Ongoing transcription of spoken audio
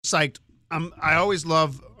psyched. I always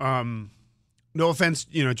love. No offense,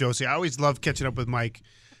 Josye. I always love catching up with Mike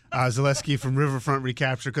Zaleski from Riverfront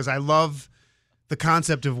Recapture because I love the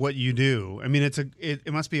concept of what you do. I mean,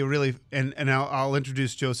 it must be a really and I'll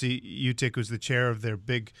introduce Josye Utick, who's the chair of their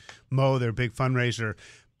big Mo, their big fundraiser.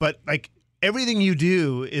 But like everything you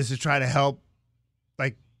do is to try to help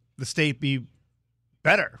like the state be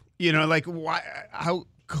better. Like how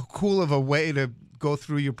cool of a way to go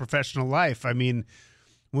through your professional life. I mean,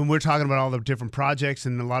 when we're talking about all the different projects,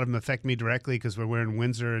 and a lot of them affect me directly because we're in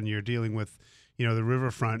Windsor and you're dealing with, the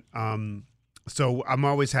riverfront. So I'm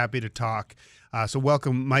always happy to talk. So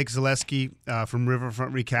welcome Mike Zaleski from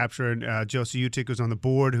Riverfront Recapture, and Josye Utick, who's on the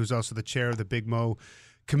board, who's also the chair of the Big Mo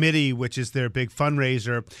Committee, which is their big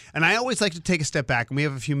fundraiser. And I always like to take a step back, and we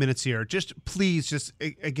have a few minutes here. Please,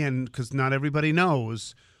 again, because not everybody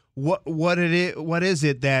knows what is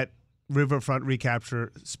it that Riverfront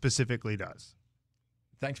Recapture specifically does.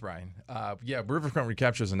 Thanks, Brian. Riverfront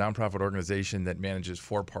Recapture is a nonprofit organization that manages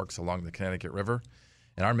 4 parks along the Connecticut River,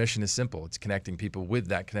 and our mission is simple: it's connecting people with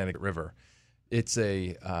that Connecticut River. It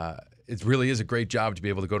really is a great job to be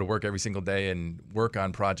able to go to work every single day and work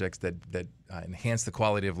on projects that enhance the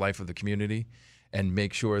quality of life of the community and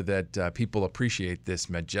make sure that people appreciate this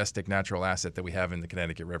majestic natural asset that we have in the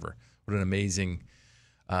Connecticut River. What an amazing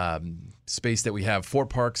space that we have. 4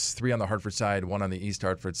 parks, 3 on the Hartford side, 1 on the East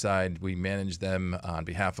Hartford side. We manage them on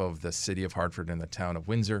behalf of the city of Hartford and the town of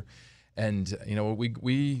Windsor. And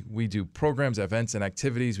we do programs, events, and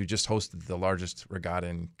activities. We just hosted the largest regatta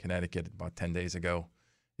in Connecticut about 10 days ago.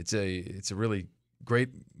 It's a really great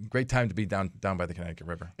time to be down by the Connecticut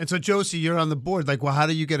River. And so, Josye, you're on the board. Like, well, how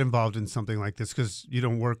do you get involved in something like this? Because you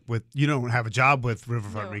don't have a job with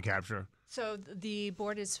Riverfront Recapture. So the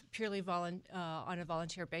board is purely on a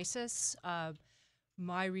volunteer basis.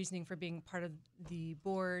 My reasoning for being part of the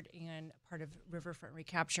board and part of Riverfront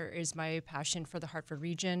Recapture is my passion for the Hartford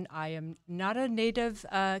region. I am not a native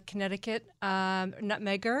Connecticut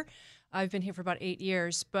nutmegger. I've been here for about 8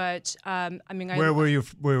 years, but Where were you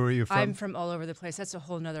from? I'm from all over the place. That's a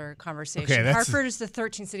whole nother conversation. Okay, Hartford is the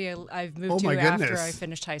 13th city I've moved to after I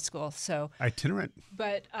finished high school. So itinerant.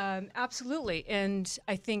 But absolutely, and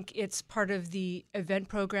I think it's part of the event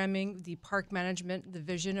programming, the park management, the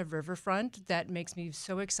vision of Riverfront that makes me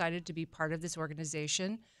so excited to be part of this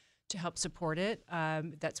organization to help support it.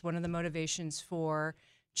 That's one of the motivations for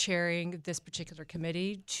chairing this particular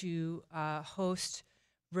committee to host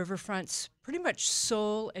Riverfront's pretty much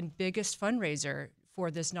sole and biggest fundraiser for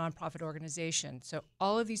this nonprofit organization. So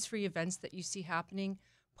all of these free events that you see happening,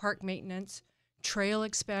 park maintenance, trail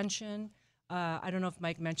expansion. I don't know if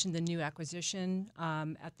Mike mentioned the new acquisition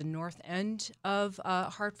at the north end of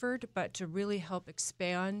Hartford, but to really help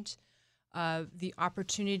expand the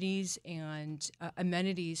opportunities and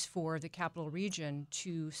amenities for the capital region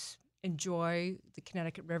to enjoy the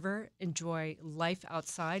Connecticut River, enjoy life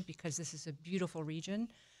outside, because this is a beautiful region.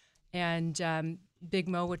 And Big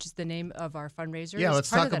Mo, which is the name of our fundraiser. Yeah, let's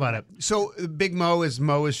talk about it. So Big Mo is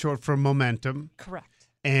short for momentum. Correct.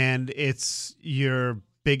 And it's your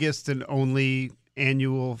biggest and only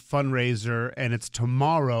annual fundraiser, and it's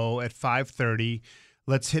tomorrow at 5:30.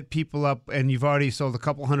 Let's hit people up, and you've already sold a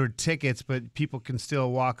couple hundred tickets, but people can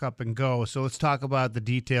still walk up and go. So let's talk about the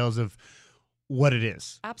details of what it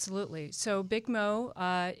is. Absolutely. So Big Mo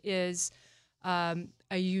is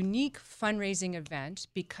a unique fundraising event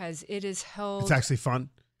because it is held. It's actually fun.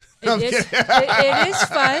 It is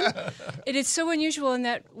fun. It is so unusual in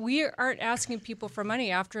that we aren't asking people for money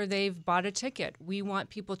after they've bought a ticket. We want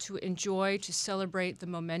people to enjoy, to celebrate the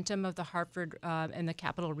momentum of the Hartford and the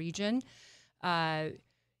capital region. It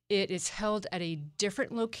is held at a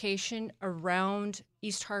different location around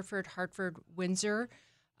East Hartford, Hartford, Windsor,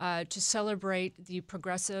 to celebrate the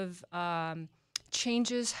progressive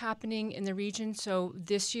changes happening in the region. So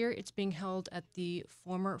this year it's being held at the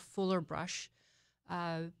former Fuller Brush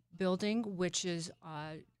building, which is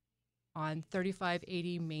on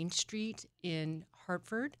 3580 Main Street in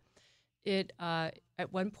Hartford. It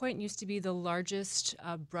at one point used to be the largest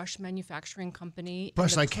brush manufacturing company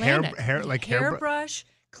brush, in the like planet. hairbrush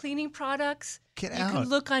cleaning products. Get you out. can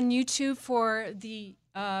look on YouTube for the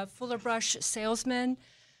Fuller Brush salesman.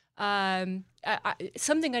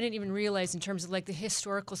 Something I didn't even realize in terms of like the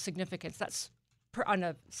historical significance. That's on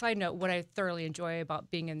a side note, what I thoroughly enjoy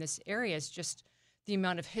about being in this area is just the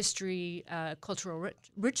amount of history, cultural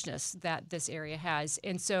richness that this area has.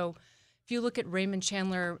 And so if you look at Raymond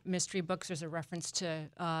Chandler mystery books, there's a reference to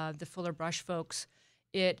the Fuller Brush folks.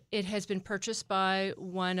 It has been purchased by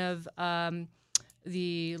one of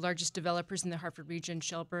the largest developers in the Hartford region,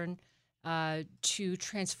 Shelburne. to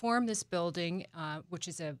transform this building, which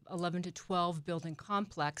is a 11 to 12 building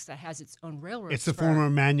complex that has its own railroad. It's the spur. former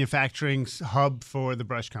manufacturing hub for the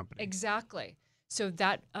brush company. Exactly. So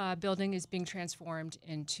that building is being transformed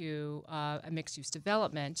into a mixed-use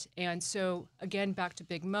development. And so, again, back to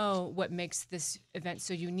Big Mo, what makes this event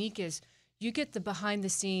so unique is you get the behind the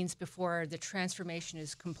scenes before the transformation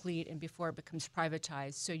is complete and before it becomes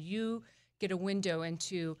privatized. So you get a window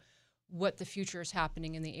into what the future is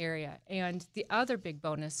happening in the area. And the other big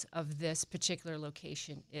bonus of this particular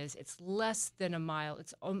location is it's less than a mile.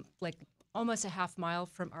 It's like almost a half mile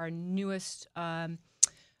from our newest park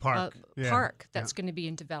that's going to be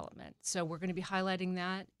in development. So we're going to be highlighting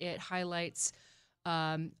that. It highlights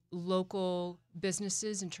local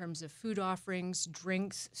businesses in terms of food offerings,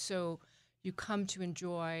 drinks. So you come to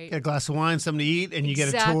enjoy. Get a glass of wine, something to eat, and you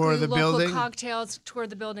get a tour of the local building. Cocktails, tour of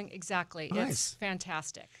the building. Exactly. Nice. It's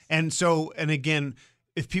fantastic. And so, and again,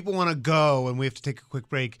 if people want to go, and we have to take a quick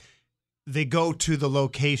break, they go to the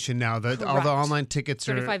location now. All the online tickets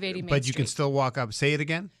are, 3580 Main but you Street. can still walk up. Say it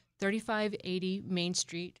again. 3580 Main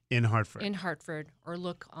Street in Hartford. Or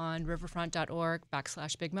look on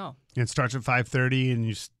riverfront.org/Big Mo. And it starts at 5:30, and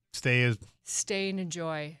you stay and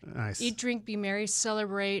enjoy. Nice. Eat, drink, be merry,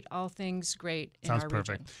 celebrate all things great in Sounds our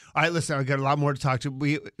perfect. region. All right, listen, I've got a lot more to talk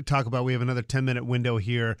about. We have another 10-minute window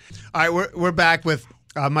here. All right, we're back with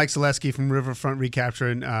Mike Zaleski from Riverfront Recapture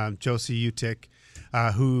and Josye Utick,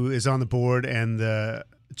 who is on the board and the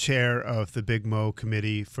chair of the Big Mo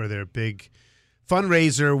committee for their big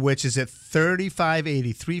fundraiser, which is at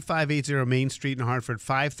 3580 Main Street in Hartford,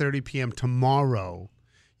 5:30 p.m. tomorrow.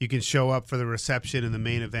 You can show up for the reception and the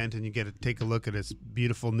main event, and you get to take a look at this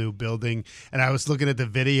beautiful new building. And I was looking at the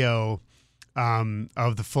video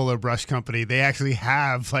of the Fuller Brush Company. They actually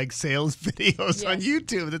have like sales videos on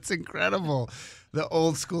YouTube. That's incredible. The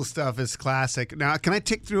old school stuff is classic. Now, can I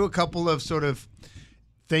tick through a couple of sort of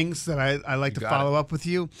things that I like to follow up with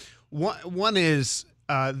you? One is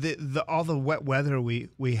all the wet weather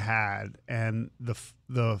we had, and the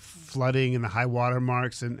flooding and the high water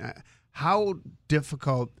marks, and how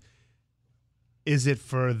difficult is it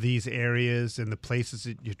for these areas and the places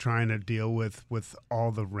that you're trying to deal with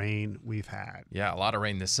all the rain we've had? Yeah, a lot of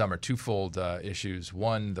rain this summer. Twofold issues.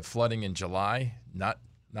 One, the flooding in July, not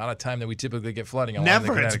a time that we typically get flooding.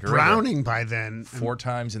 Never. It's drowning by then. 4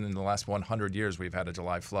 times in the last 100 years we've had a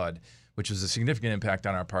July flood, which was a significant impact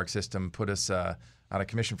on our park system, put us out of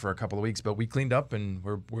commission for a couple of weeks, but we cleaned up and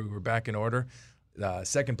we're back in order.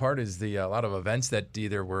 Second part is a lot of events that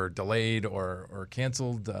either were delayed or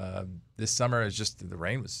canceled this summer. Is just the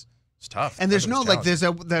rain was tough. And there's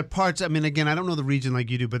that parts. I mean, again, I don't know the region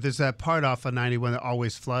like you do, but there's that part off of 91 that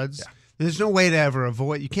always floods. Yeah. There's no way to ever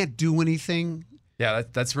avoid. You can't do anything. Yeah,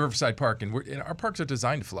 that's Riverside Park, and our parks are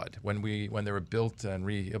designed to flood. When they were built and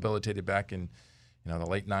rehabilitated back in the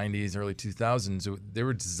late 90s, early 2000s, they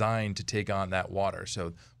were designed to take on that water.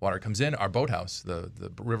 So water comes in. Our boathouse, the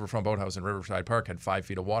Riverfront Boathouse in Riverside Park, had 5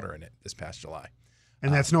 feet of water in it this past July.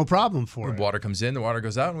 And that's no problem for it. The water comes in, the water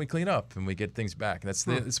goes out, and we clean up, and we get things back. And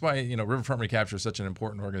that's why Riverfront Recapture is such an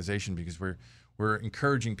important organization, because we're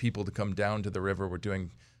encouraging people to come down to the river. We're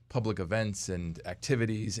doing public events and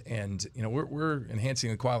activities, and we're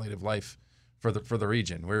enhancing the quality of life for the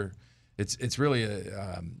region. It's really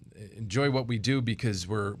enjoy what we do, because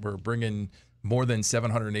we're bringing more than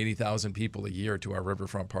 780,000 people a year to our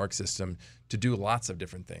Riverfront Park system to do lots of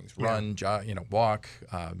different things: run, walk,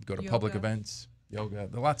 go to public events, yoga.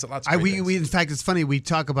 Lots of things. We in fact, it's funny. We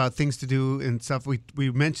talk about things to do and stuff.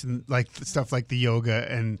 We mentioned like stuff like the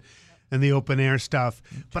yoga and the open air stuff.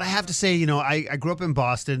 But I have to say, I grew up in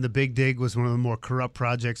Boston. The Big Dig was one of the more corrupt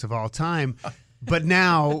projects of all time. But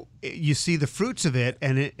now you see the fruits of it,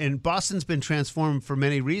 and Boston's been transformed for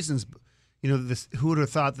many reasons. Who would have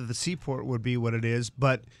thought that the seaport would be what it is?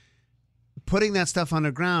 But putting that stuff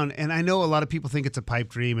underground, and I know a lot of people think it's a pipe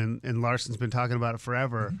dream, and Larson's been talking about it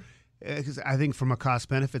forever. Because I think from a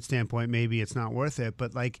cost-benefit standpoint, maybe it's not worth it.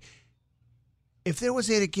 But like, if there was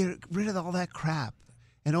a way to get rid of all that crap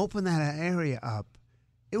and open that area up,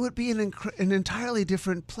 it would be an entirely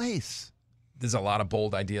different place. There's a lot of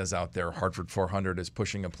bold ideas out there. Hartford 400 is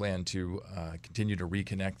pushing a plan to continue to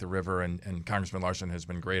reconnect the river, and Congressman Larson has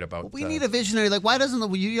been great about. Well, we need a visionary. Like, why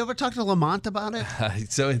doesn't you ever talk to Lamont about it?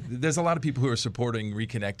 So there's a lot of people who are supporting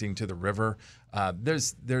reconnecting to the river.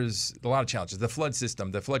 There's a lot of challenges. The flood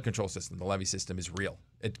system, the flood control system, the levee system is real.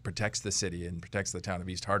 It protects the city and protects the town of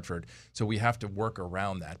East Hartford. So we have to work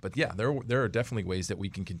around that. But yeah, there are definitely ways that we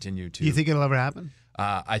can continue to. Do you think it'll ever happen?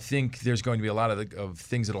 I think there's going to be a lot of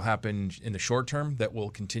things that will happen in the short term that will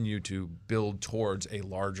continue to build towards a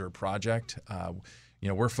larger project.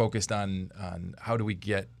 We're focused on how do we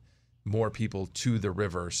get more people to the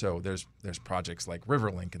river. So there's projects like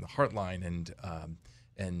Riverlink and the Heartline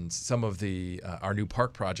and some of the our new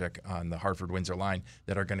park project on the Hartford-Windsor line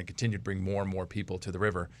that are going to continue to bring more and more people to the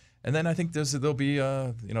river. And then I think there'll be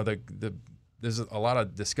there's a lot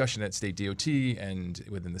of discussion at state DOT and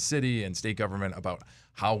within the city and state government about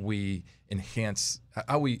how we enhance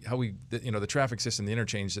the traffic system, the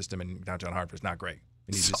interchange system in downtown Hartford is not great.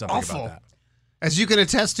 We need to do something awful. about that. As you can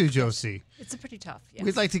attest to, Josye. It's a pretty tough. Yes.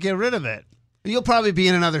 We'd like to get rid of it. You'll probably be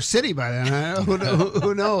in another city by then. Huh?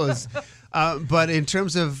 Who knows? But in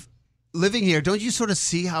terms of living here, don't you sort of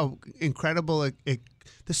see how incredible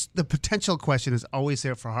the potential question is always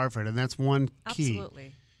there for Hartford, and that's one key.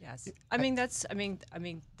 Absolutely. Yes. I mean that's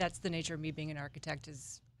the nature of me being an architect,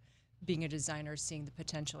 is being a designer, seeing the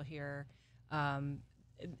potential here, and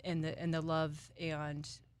the love and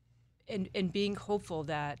being hopeful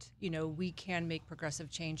that we can make progressive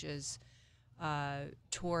changes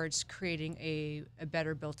towards creating a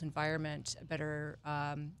better built environment, a better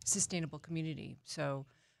sustainable community. So,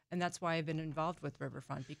 and that's why I've been involved with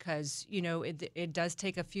Riverfront, because it does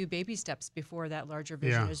take a few baby steps before that larger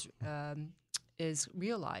vision is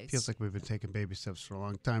realized. Feels like we've been taking baby steps for a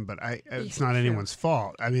long time, but it's not anyone's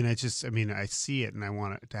fault. I mean, I see it and I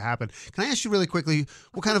want it to happen. Can I ask you really quickly,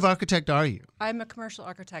 what kind of architect are you? I'm a commercial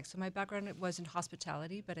architect, so my background was in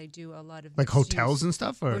hospitality, but I do a lot of like hotels and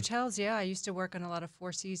stuff. Or? Hotels, yeah. I used to work on a lot of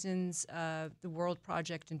Four Seasons, the World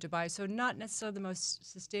Project in Dubai. So not necessarily the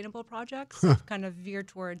most sustainable projects. Kind of veer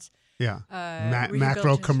towards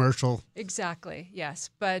macro commercial. Exactly. Yes,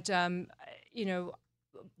 but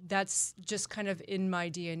that's just kind of in my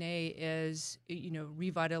DNA is,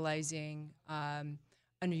 revitalizing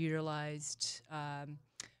underutilized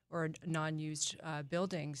or non-used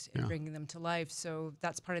buildings and bringing them to life. So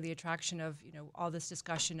that's part of the attraction of, all this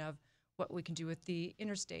discussion of what we can do with the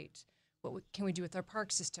interstate, can we do with our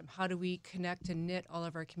park system? How do we connect and knit all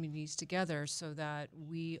of our communities together so that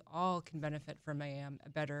we all can benefit from a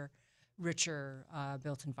better, richer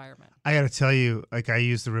built environment? I got to tell you, like, I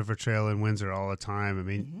use the river trail in Windsor all the time. I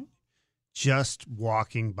mean, just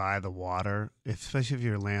walking by the water, especially if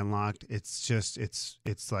you're landlocked,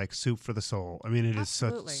 it's like soup for the soul. I mean, it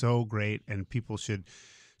Absolutely. is so great, and people should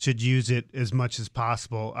use it as much as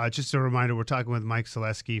possible. Just a reminder, we're talking with Mike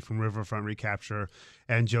Zaleski from Riverfront Recapture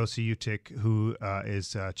and Josye Utick, who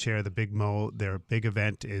is chair of the Big Mo. Their big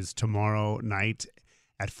event is tomorrow night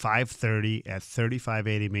at 5:30 at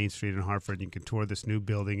 3580 Main Street in Hartford. You can tour this new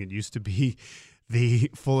building. It used to be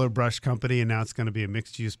the Fuller Brush Company, and now it's going to be a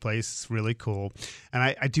mixed-use place. It's really cool. And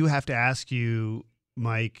I do have to ask you,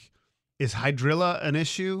 Mike, is hydrilla an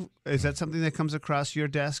issue? Is that something that comes across your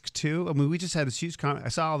desk too? I mean, we just had this huge I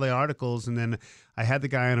saw all the articles, and then I had the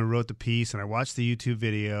guy on who wrote the piece, and I watched the YouTube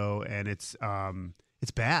video, and it's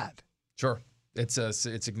bad. Sure. It's a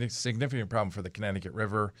significant problem for the Connecticut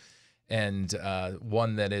River, and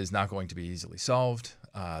one that is not going to be easily solved.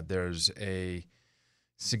 There's a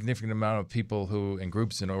significant amount of people and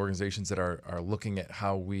groups and organizations that are looking at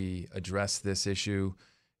how we address this issue.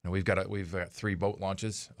 We've got 3 boat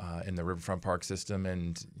launches in the Riverfront Park system,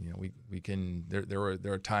 and we can.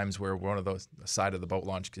 There are times where one of those side of the boat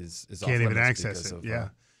launch is can't even access it.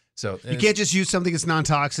 So you can't just use something that's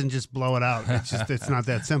non-toxic and just blow it out. It's not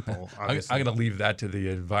that simple. I'm going to leave that to the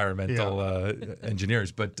environmental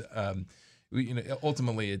engineers, but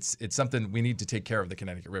ultimately it's something we need to take care of. The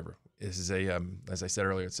Connecticut River. This is as I said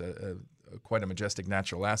earlier, it's quite a majestic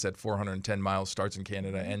natural asset. 410 miles, starts in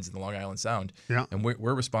Canada, ends in the Long Island Sound. Yeah. And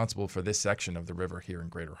we're responsible for this section of the river here in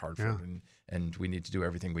Greater Hartford, and we need to do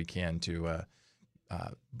everything we can to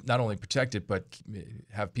not only protect it, but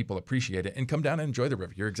have people appreciate it and come down and enjoy the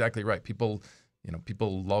river. You're exactly right. People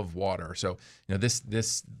love water. So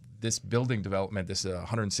this building development, this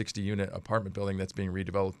 160 unit apartment building that's being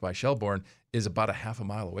redeveloped by Shelbourne, is about a half a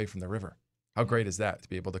mile away from the river. How great is that to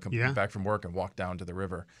be able to come back from work and walk down to the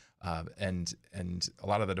river? And a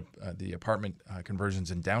lot of the apartment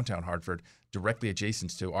conversions in downtown Hartford directly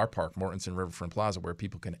adjacent to our park, Mortensen Riverfront Plaza, where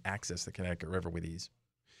people can access the Connecticut River with ease.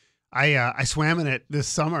 I swam in it this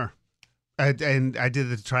summer, and I did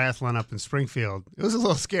the triathlon up in Springfield. It was a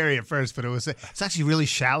little scary at first, but it's actually really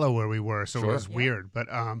shallow where we were, so it was weird.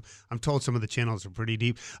 But I'm told some of the channels are pretty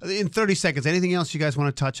deep. In 30 seconds, anything else you guys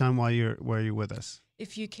want to touch on while you're with us?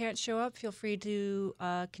 If you can't show up, feel free to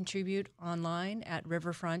contribute online at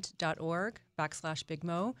riverfront.org/Big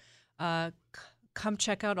Mo. Come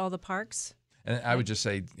check out all the parks. And I would just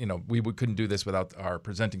say, couldn't do this without our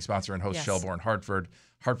presenting sponsor and host, Yes. Shelbourne Hartford.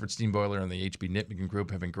 Hartford Steam Boiler and the HB Nitmigan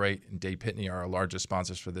Group have been great, and Dave Pitney are our largest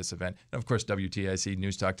sponsors for this event. And of course, WTIC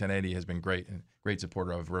News Talk 1080 has been great and great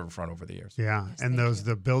supporter of Riverfront over the years. Yeah, Yes, and thank you.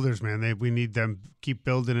 the builders, man, we need them keep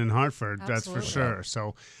building in Hartford. That's for Absolutely. sure.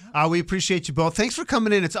 So we appreciate you both. Thanks for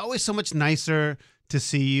coming in. It's always so much nicer to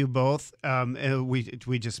see you both. And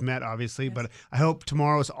we just met, obviously, Yes. but I hope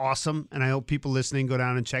tomorrow is awesome, and I hope people listening go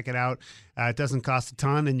down and check it out. It doesn't cost a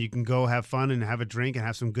ton, and you can go have fun and have a drink and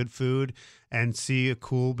have some good food and see a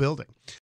cool building.